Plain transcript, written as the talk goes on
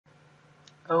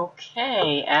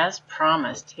Okay, as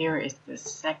promised, here is the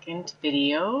second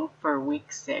video for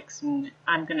week 6, and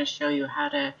I'm going to show you how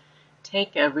to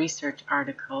take a research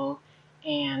article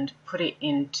and put it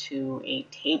into a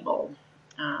table.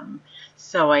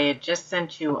 So I had just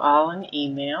sent you all an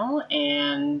email,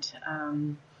 and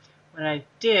what I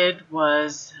did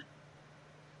was,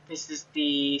 this is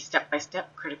the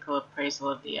step-by-step critical appraisal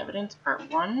of the evidence,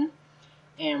 part 1.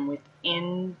 And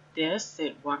within this,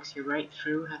 it walks you right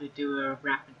through how to do a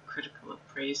rapid critical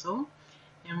appraisal.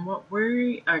 And what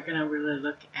we are going to really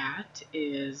look at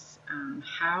is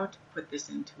how to put this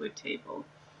into a table.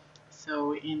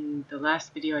 So in the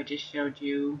last video, I just showed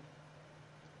you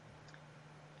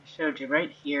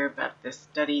right here about the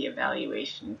study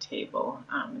evaluation table.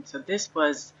 So this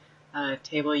was a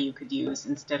table you could use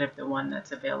instead of the one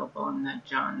that's available on the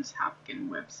Johns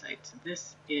Hopkins website. So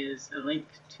this is a link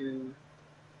to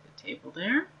table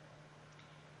there,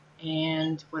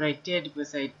 and what I did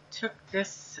was I took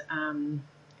this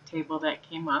table that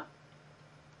came up,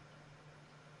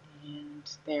 and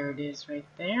there it is right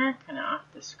there, kind of off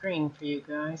the screen for you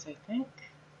guys, I think.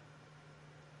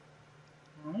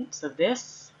 Alright, so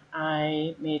this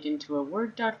I made into a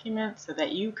Word document so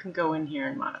that you can go in here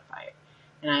and modify it,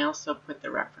 and I also put the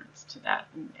reference to that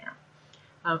in there.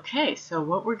 Okay, so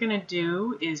what we're going to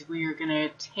do is we are going to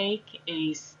take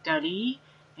a study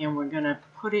and we're going to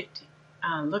put it,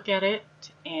 look at it,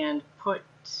 and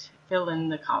fill in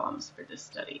the columns for this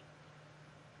study.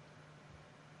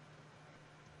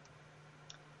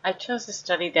 I chose a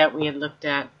study that we had looked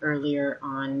at earlier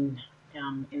on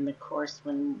in the course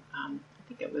when I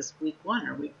think it was week 1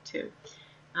 or week 2.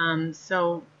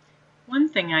 So one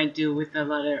thing I do with a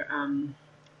lot of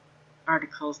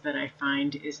articles that I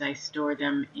find is I store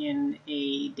them in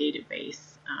a database.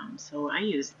 So I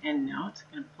use EndNote.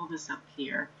 I'm going to pull this up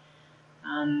here.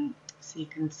 So you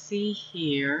can see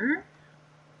here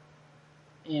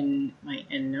in my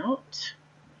EndNote,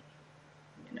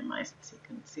 minimize it so you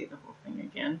can see the whole thing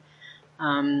again.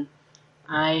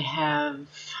 I have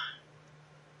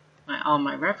all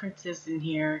my references in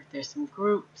here. There's some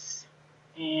groups,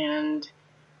 and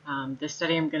the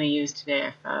study I'm going to use today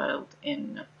I filed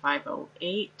in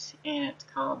 508, and it's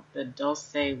called the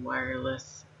Dulce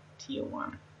Wireless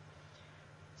T01.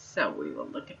 So we will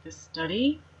look at this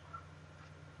study,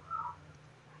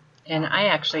 and I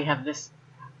actually have this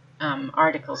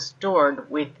article stored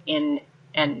within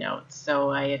EndNote.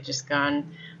 So I had just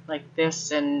gone like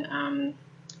this and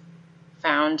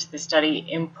found the study,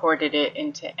 imported it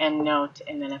into EndNote,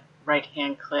 and then a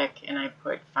right-hand click, and I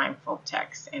put Find Full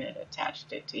Text, and it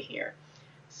attached it to here.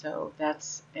 So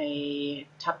that's a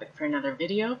topic for another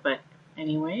video, but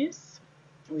anyways,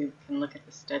 we can look at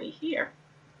the study here.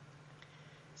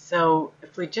 So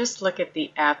if we just look at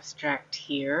the abstract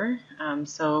here,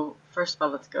 so first of all,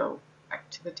 let's go back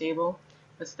to the table.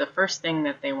 What's the first thing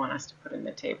that they want us to put in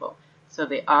the table? So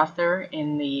the author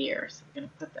in the year. So we're going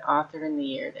to put the author in the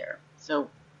year there. So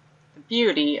the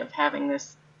beauty of having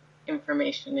this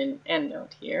information in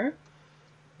EndNote here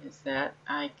is that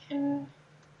I can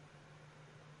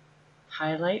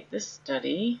highlight this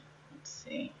study. Let's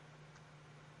see.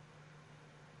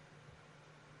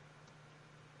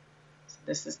 So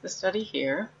this is the study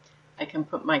here. I can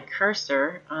put my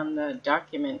cursor on the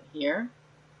document here,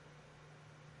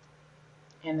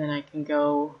 and then I can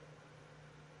go,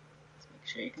 let's make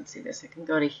sure you can see this, I can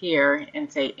go to here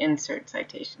and say Insert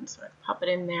Citation. So I pop it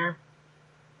in there.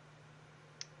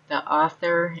 The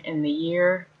author and the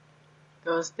year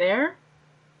goes there,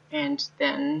 and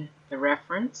then the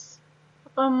reference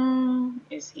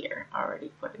is here,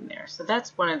 already put in there. So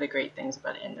that's one of the great things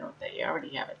about EndNote, that you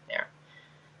already have it there.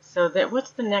 So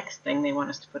what's the next thing they want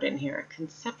us to put in here? A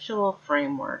conceptual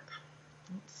framework.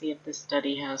 Let's see if this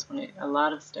study has one. A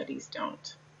lot of studies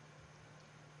don't.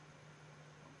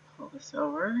 I'll pull this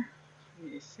over for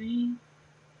you to see.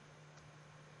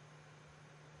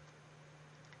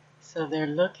 So they're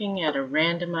looking at a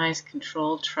randomized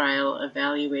controlled trial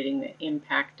evaluating the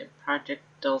impact of Project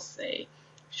Dulce,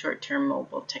 short-term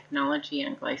mobile technology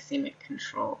on glycemic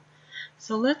control.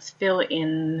 So let's fill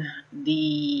in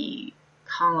the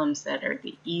columns that are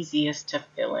the easiest to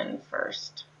fill in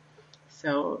first.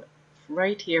 So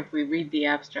right here, if we read the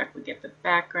abstract, we get the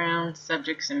background,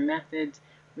 subjects and methods,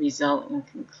 result and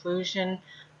conclusion.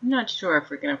 I'm not sure if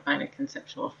we're going to find a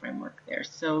conceptual framework there.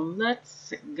 So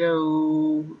let's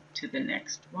go to the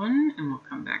next one, and we'll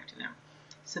come back to them.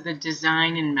 So the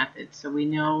design and methods. So we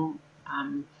know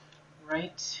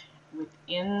right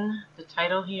within the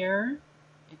title here,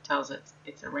 it tells us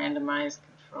it's a randomized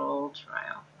controlled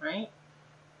trial, right?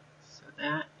 So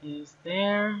that is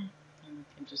there, and we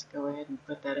can just go ahead and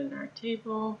put that in our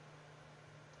table.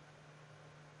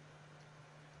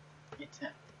 It's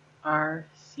a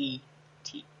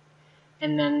RCT.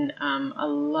 And then a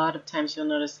lot of times you'll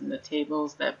notice in the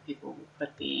tables that people will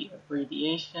put the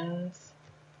abbreviations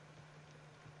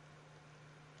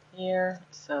here.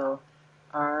 So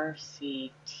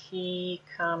RCT,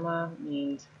 comma,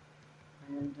 means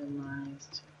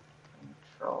randomized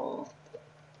control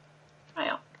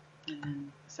trial. And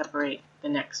then separate the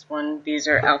next one. These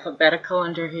are alphabetical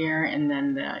under here, and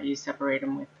then you separate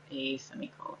them with a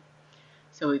semicolon.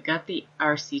 So we've got the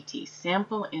RCT,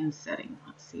 sample and setting.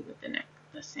 Let's see what the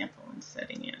sample and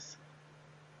setting is.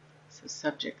 So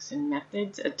subjects and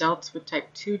methods, adults with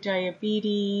type 2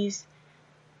 diabetes.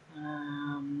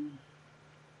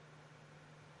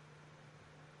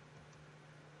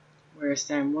 We're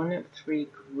assigned one of 3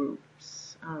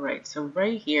 groups. Alright, so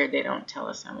right here they don't tell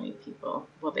us how many people.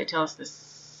 Well, they tell us the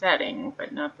setting,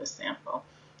 but not the sample.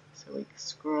 So we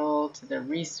scroll to the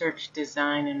research,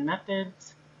 design, and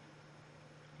methods.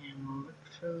 And we'll look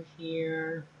through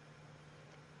here.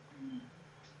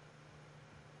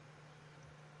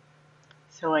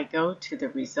 So I go to the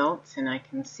results, and I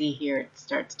can see here it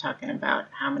starts talking about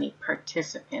how many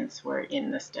participants were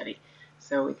in the study.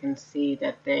 So we can see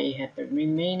that they had the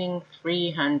remaining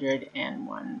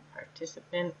 301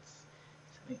 participants.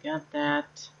 So we got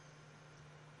that.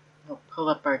 We'll pull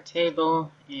up our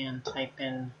table and type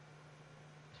in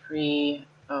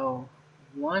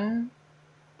 301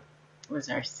 was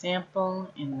our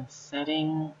sample. In the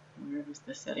setting, where was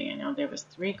the setting? I know there was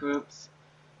 3 groups.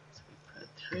 So we put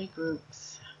 3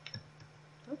 groups.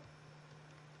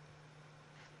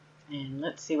 And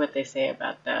let's see what they say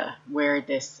about where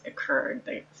this occurred.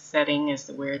 The setting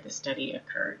is where the study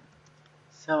occurred.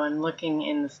 So I'm looking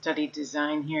in the study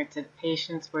design here. It said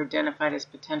patients were identified as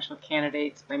potential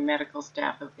candidates by medical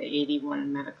staff of the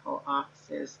 81 medical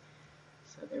offices.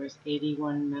 So there was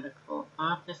 81 medical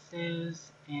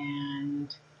offices,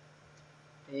 and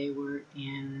they were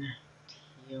in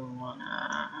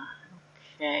Tijuana.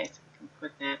 Okay, so we can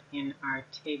put that in our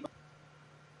table.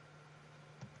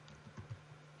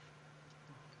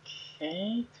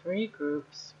 Okay, 3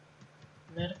 groups,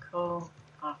 medical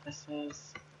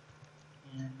offices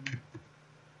in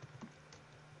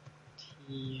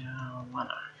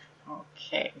Tijuana.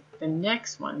 Okay, the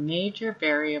next one, major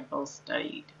variable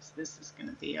studied. So this is going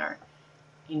to be our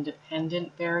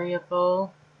independent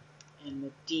variable and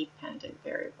the dependent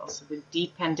variable. So the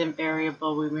dependent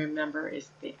variable, we remember,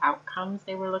 is the outcomes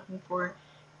they were looking for.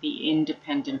 The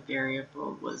independent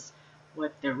variable was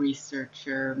what the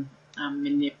researcher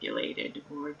manipulated,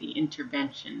 or the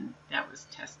intervention that was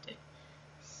tested.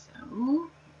 So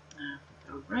if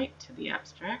we go right to the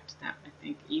abstract, that I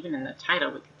think even in the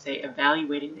title we could say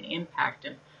evaluating the impact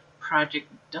of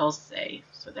Project Dulce.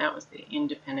 So that was the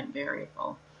independent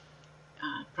variable.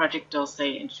 Project Dulce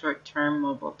in short-term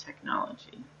mobile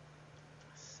technology.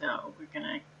 So we're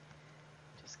going to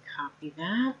just copy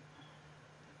that.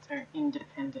 That's our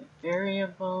independent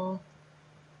variable.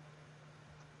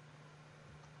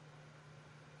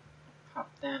 Pop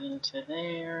that into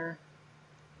there.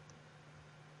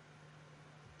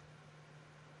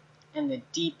 And the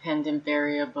dependent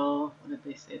variable, what did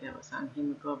they say that was on?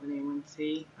 Hemoglobin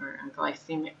A1C, or on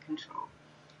glycemic control.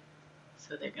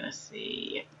 So they're going to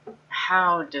see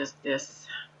how does this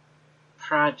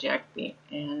project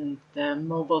and the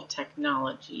mobile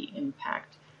technology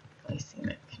impact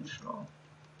glycemic control.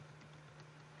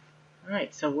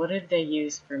 Alright, so what did they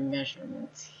use for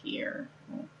measurements here?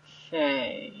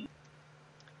 Okay.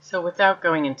 So without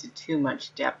going into too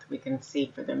much depth, we can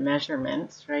see for the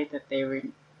measurements, right, that they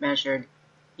measured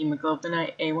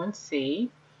hemoglobin A1C,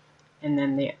 and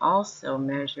then they also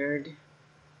measured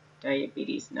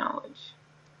diabetes knowledge.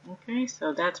 Okay,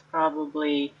 so that's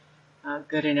probably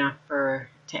good enough to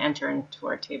enter into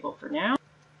our table for now.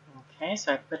 Okay,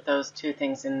 so I put those 2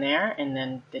 things in there, and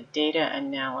then the data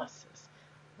analysis.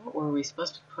 What were we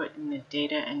supposed to put in the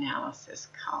data analysis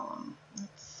column?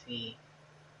 Let's see.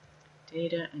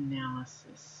 Data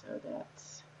analysis, so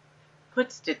that's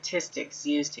put statistics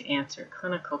used to answer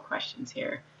clinical questions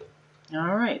here.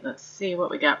 Alright, let's see what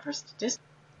we got for statistics.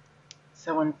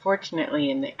 So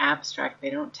unfortunately in the abstract they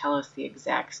don't tell us the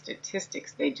exact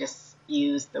statistics, they just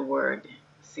use the word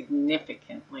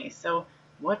significantly. So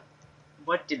what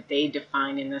did they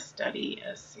define in the study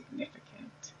as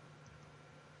significant?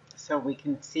 So we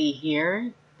can see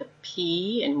here the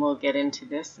P, and we'll get into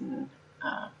this in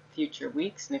future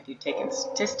weeks, and if you've taken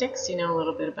statistics you know a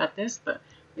little bit about this, but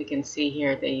we can see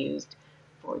here they used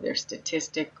for their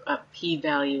statistic a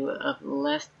p-value of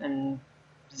less than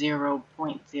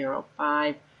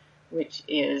 0.05, which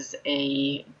is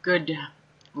a good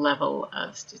level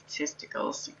of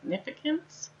statistical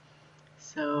significance.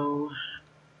 So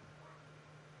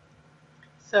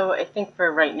So I think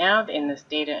for right now, in this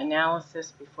data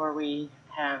analysis, before we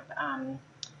have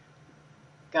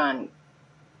gone,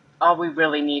 all we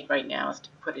really need right now is to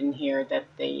put in here that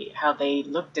how they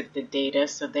looked at the data.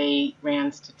 So they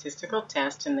ran statistical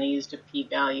tests and they used a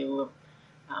p-value of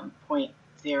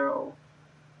 0.05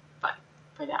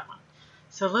 for that one.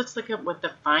 So let's look at what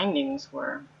the findings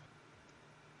were.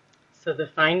 So the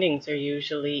findings are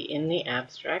usually in the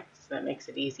abstract, so that makes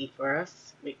it easy for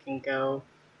us. We can go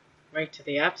right to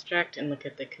the abstract and look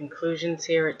at the conclusions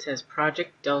here. It says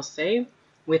Project Dulce,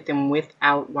 with and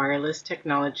without wireless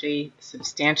technology,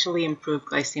 substantially improved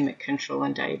glycemic control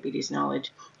and diabetes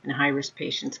knowledge in high-risk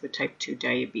patients with type 2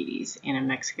 diabetes in a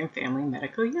Mexican family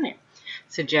medical unit,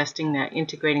 suggesting that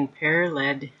integrating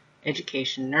payer-led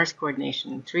education, nurse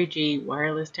coordination, 3G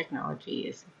wireless technology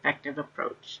is an effective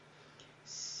approach.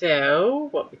 So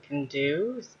what we can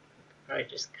do is probably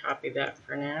just copy that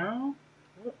for now.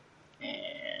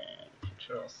 And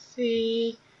Control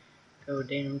C, go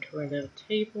down to our little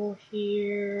table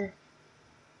here.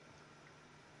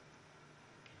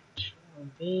 Control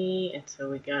V, and so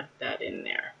we got that in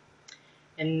there.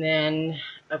 And then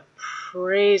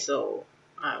appraisal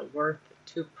worth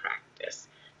to practice.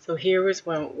 So here was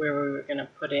where we were going to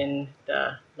put in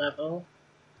the level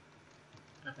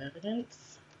of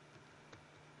evidence.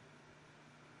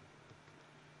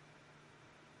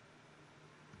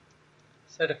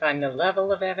 So to find the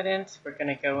level of evidence, we're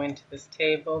going to go into this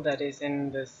table that is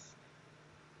in this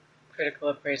Critical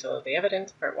Appraisal of the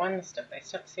Evidence, Part 1, the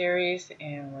step-by-step series,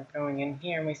 and we're going in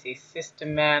here and we see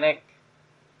Systematic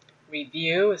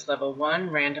Review is level 1,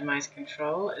 Randomized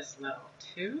Control is level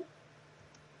 2.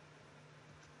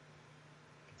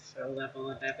 So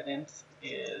level of evidence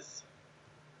is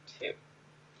 2.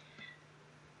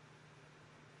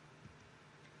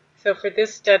 So for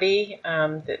this study,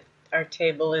 our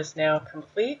table is now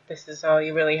complete. This is all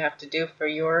you really have to do for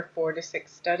your 4 to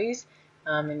 6 studies,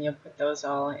 and you'll put those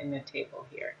all in the table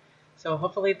here. So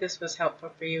hopefully this was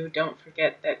helpful for you. Don't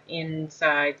forget that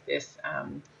inside this,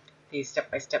 these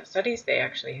step-by-step studies, they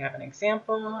actually have an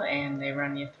example and they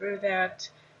run you through that.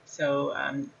 So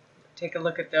take a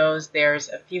look at those. There's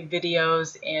a few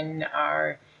videos in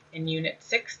Unit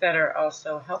 6 that are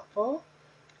also helpful.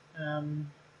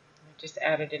 Just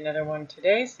added another one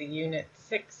today, so Unit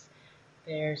 6.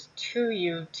 There's 2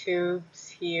 YouTubes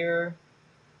here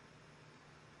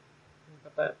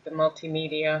about the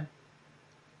multimedia,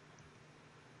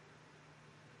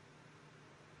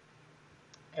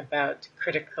 about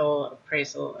critical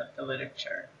appraisal of the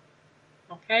literature.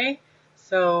 Okay,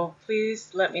 so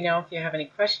please let me know if you have any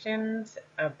questions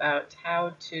about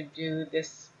how to do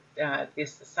this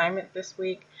assignment this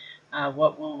week.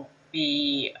 What will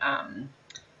be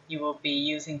you will be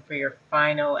using for your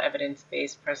final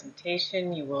evidence-based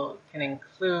presentation. You can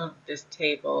include this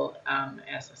table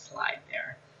as a slide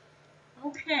there.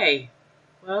 Okay,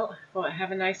 well,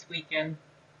 have a nice weekend.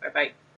 Bye-bye.